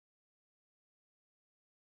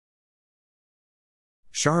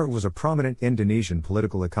Sjahrir was a prominent Indonesian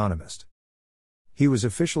political economist. He was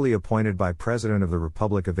officially appointed by President of the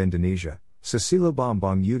Republic of Indonesia, Susilo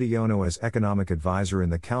Bambang Yudhoyono, as economic advisor in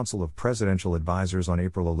the Council of Presidential Advisors on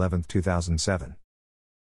April 11, 2007.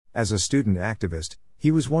 As a student activist,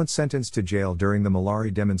 he was once sentenced to jail during the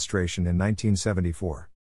Malari demonstration in 1974.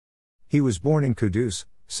 He was born in Kudus,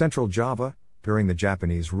 Central Java, during the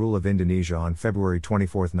Japanese rule of Indonesia on February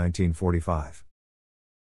 24, 1945.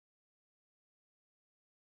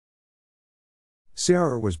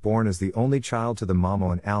 Ci'il was born as the only child to the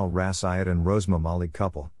Mamo and Rasyid and Roesma Malik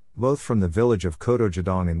couple, both from the village of Koto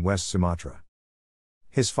Gedang in West Sumatra.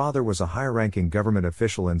 His father was a high-ranking government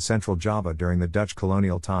official in Central Java during the Dutch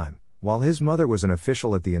colonial time, while his mother was an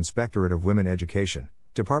official at the Inspectorate of Women Education,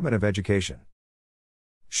 Department of Education.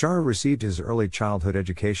 Sjahrir received his early childhood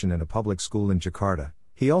education in a public school in Jakarta.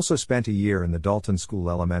 He also spent a year in the Dalton School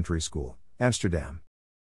Elementary School, Amsterdam.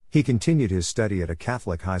 He continued his study at a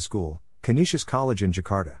Catholic high school, Canisius College in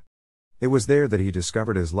Jakarta. It was there that he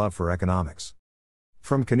discovered his love for economics.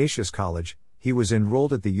 From Canisius College, he was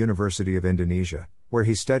enrolled at the University of Indonesia, where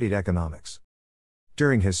he studied economics.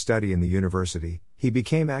 During his study in the university, he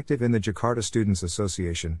became active in the Jakarta Students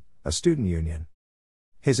Association, a student union.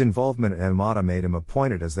 His involvement in MATA made him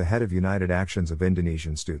appointed as the head of United Actions of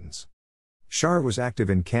Indonesian Students. Sjahrir was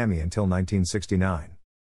active in CAMI until 1969.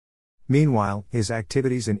 Meanwhile, his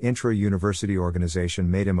activities in intra-university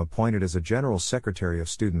organization made him appointed as a General Secretary of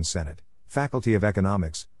Student Senate, Faculty of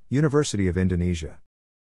Economics, University of Indonesia.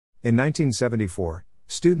 In 1974,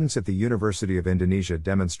 students at the University of Indonesia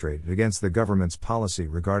demonstrated against the government's policy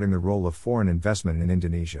regarding the role of foreign investment in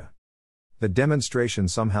Indonesia. The demonstration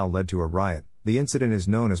somehow led to a riot. The incident is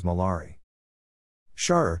known as Malari.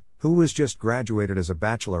 Sjahrir, who was just graduated as a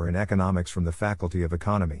bachelor in economics from the Faculty of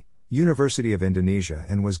Economy, University of Indonesia,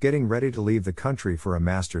 and was getting ready to leave the country for a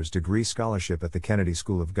master's degree scholarship at the Kennedy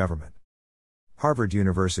School of Government. Harvard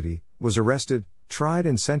University, was arrested, tried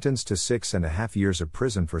and sentenced to 6.5 years of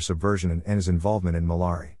prison for subversion and his involvement in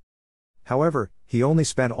Malari. However, he only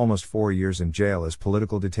spent almost 4 years in jail as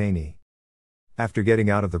political detainee. After getting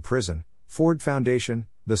out of the prison, Ford Foundation,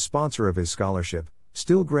 the sponsor of his scholarship,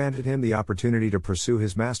 still granted him the opportunity to pursue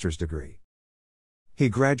his master's degree. He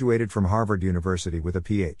graduated from Harvard University with a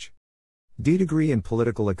Ph.D. degree in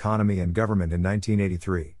political economy and government in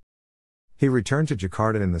 1983. He returned to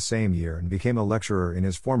Jakarta in the same year and became a lecturer in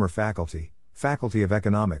his former faculty, Faculty of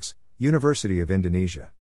Economics, University of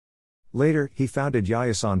Indonesia. Later, he founded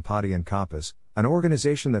Yayasan Padian Kapas, an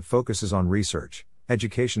organization that focuses on research,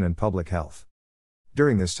 education and public health.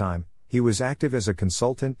 During this time, he was active as a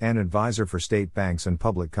consultant and advisor for state banks and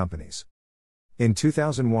public companies. In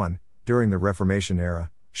 2001, during the Reformation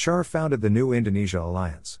era, Sjahrir founded the New Indonesia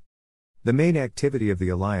Alliance. The main activity of the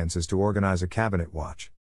alliance is to organize a cabinet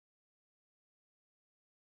watch.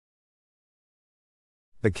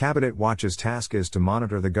 The Cabinet Watch's task is to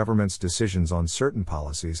monitor the government's decisions on certain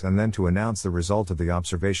policies and then to announce the result of the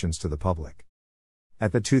observations to the public.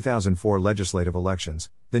 At the 2004 legislative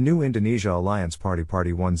elections, the New Indonesia Alliance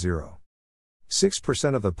Party won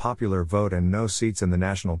 0.6% of the popular vote and no seats in the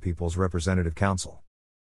National People's Representative Council.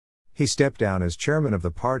 He stepped down as chairman of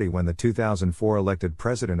the party when the 2004 elected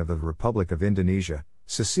president of the Republic of Indonesia,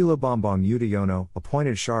 Susilo Bambang Yudhoyono,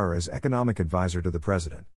 appointed Sjahrir as economic advisor to the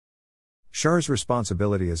president. Sjahrir's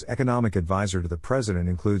responsibility as economic advisor to the president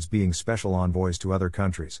includes being special envoys to other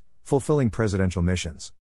countries, fulfilling presidential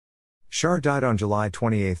missions. Sjahrir died on July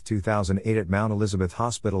 28, 2008 at Mount Elizabeth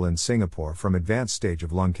Hospital in Singapore from advanced stage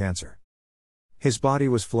of lung cancer. His body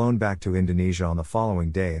was flown back to Indonesia on the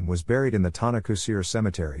following day and was buried in the Tanah Kusir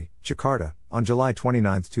Cemetery, Jakarta, on July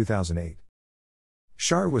 29, 2008.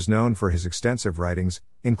 Sjahrir was known for his extensive writings,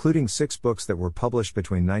 including 6 books that were published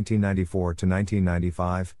between 1994 to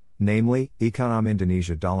 1995, namely, Ekonomi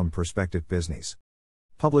Indonesia dalam Perspektif Bisnis,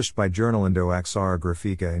 published by Jurnal Indo Aksara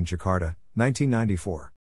Grafika in Jakarta,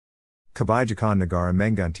 1994. Kebijakan Negara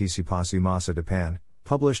Mengantisipasi Masa Depan,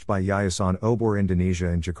 published by Yayasan Obor Indonesia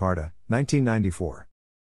in Jakarta, 1994.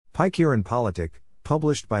 Pikiran Politik,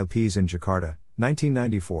 published by PIS in Jakarta,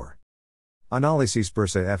 1994. Analisis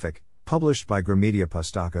Bursa Efek, published by Gramedia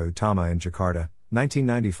Pustaka Utama in Jakarta,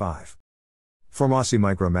 1995. Formasi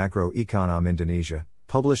Micro Macro Ekonomi Indonesia,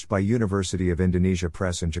 published by University of Indonesia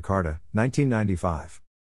Press in Jakarta, 1995.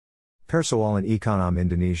 Persoalan Ekonomi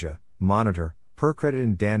Indonesia, Monitor,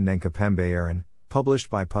 Perkreditan dan Nengkapembayaran, published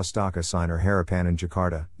by Pustaka Sinar Harapan in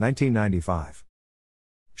Jakarta, 1995.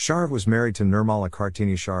 Sjahrir was married to Nirmala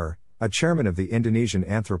Kartini Sjahrir, a chairman of the Indonesian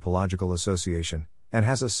Anthropological Association, and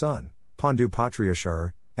has a son, Pandu Patria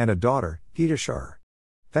Sjahrir, and a daughter, Gita Sjahrir.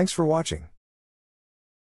 Thanks for watching.